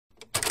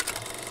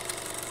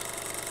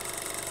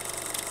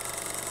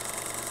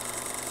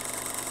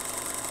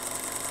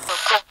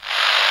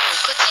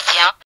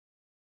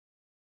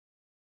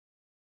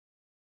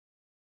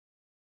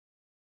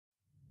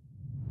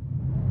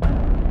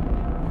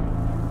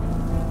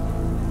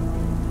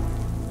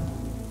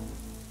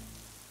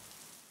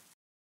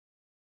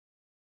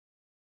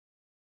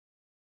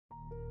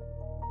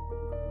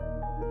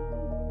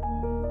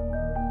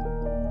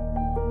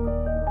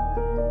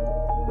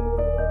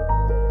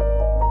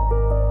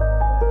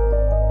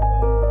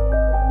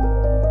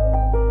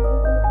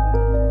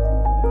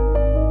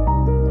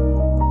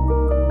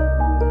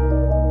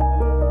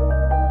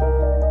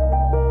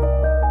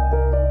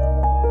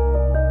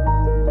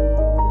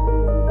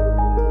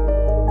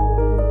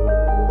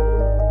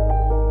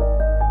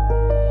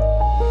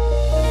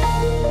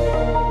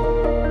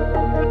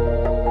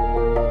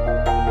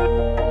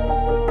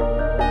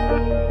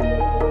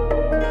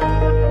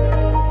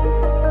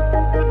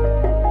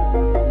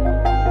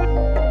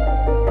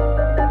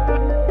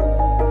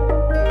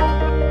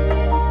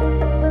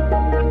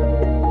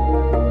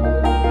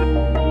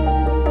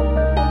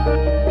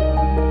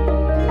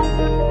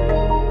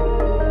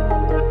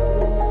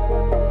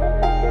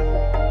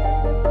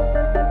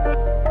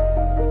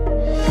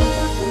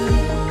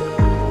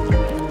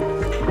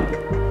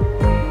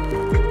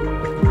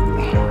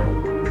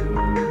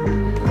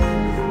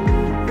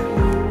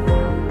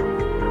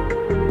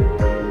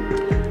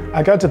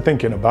I got to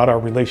thinking about our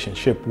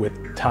relationship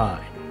with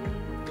time.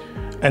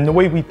 And the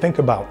way we think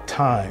about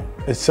time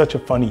is such a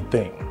funny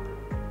thing.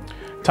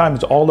 Time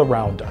is all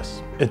around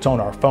us. It's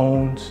on our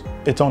phones,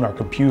 it's on our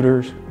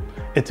computers,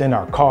 it's in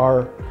our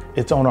car,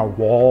 it's on our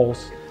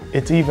walls,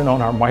 it's even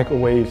on our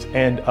microwaves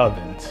and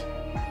ovens.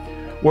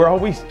 We're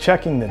always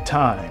checking the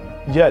time,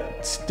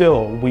 yet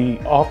still we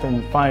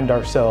often find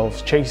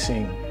ourselves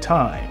chasing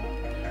time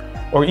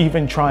or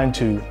even trying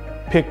to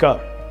pick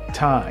up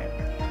time.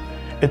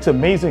 It's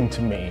amazing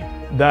to me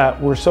that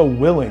we're so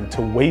willing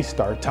to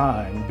waste our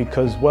time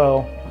because,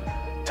 well,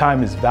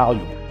 time is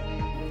valuable.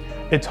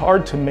 It's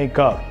hard to make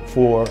up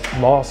for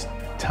lost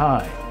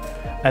time,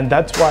 and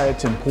that's why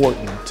it's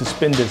important to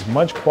spend as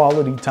much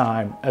quality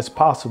time as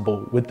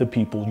possible with the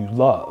people you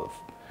love,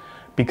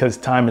 because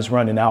time is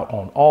running out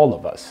on all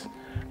of us.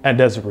 And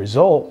as a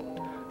result,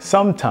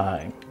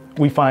 sometime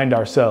we find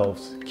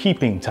ourselves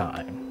keeping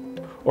time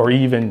or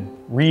even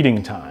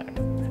reading time.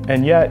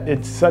 And yet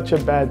it's such a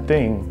bad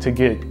thing to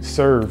get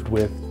served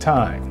with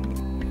time.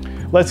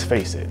 Let's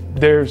face it,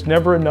 there's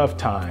never enough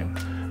time.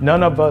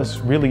 None of us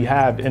really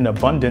have an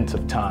abundance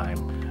of time,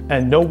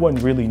 and no one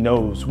really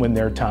knows when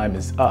their time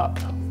is up.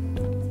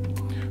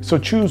 So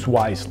choose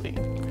wisely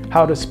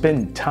how to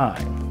spend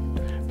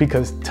time,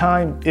 because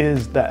time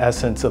is the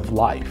essence of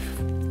life.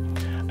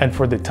 And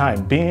for the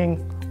time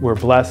being, we're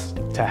blessed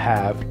to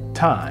have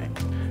time.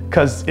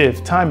 Because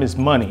if time is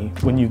money,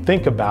 when you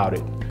think about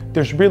it,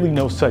 there's really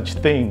no such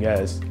thing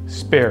as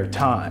spare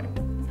time.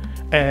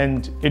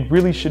 And it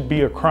really should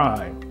be a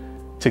crime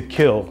to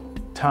kill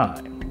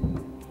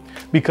time.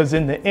 Because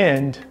in the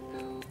end,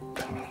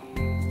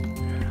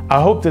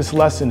 I hope this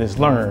lesson is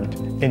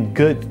learned in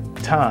good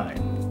time.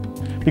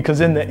 Because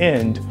in the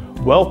end,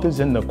 wealth is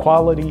in the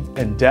quality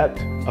and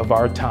depth of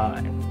our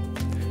time.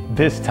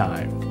 This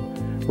time,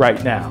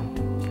 right now.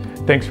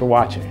 Thanks for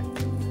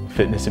watching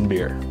Fitness and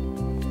Beer.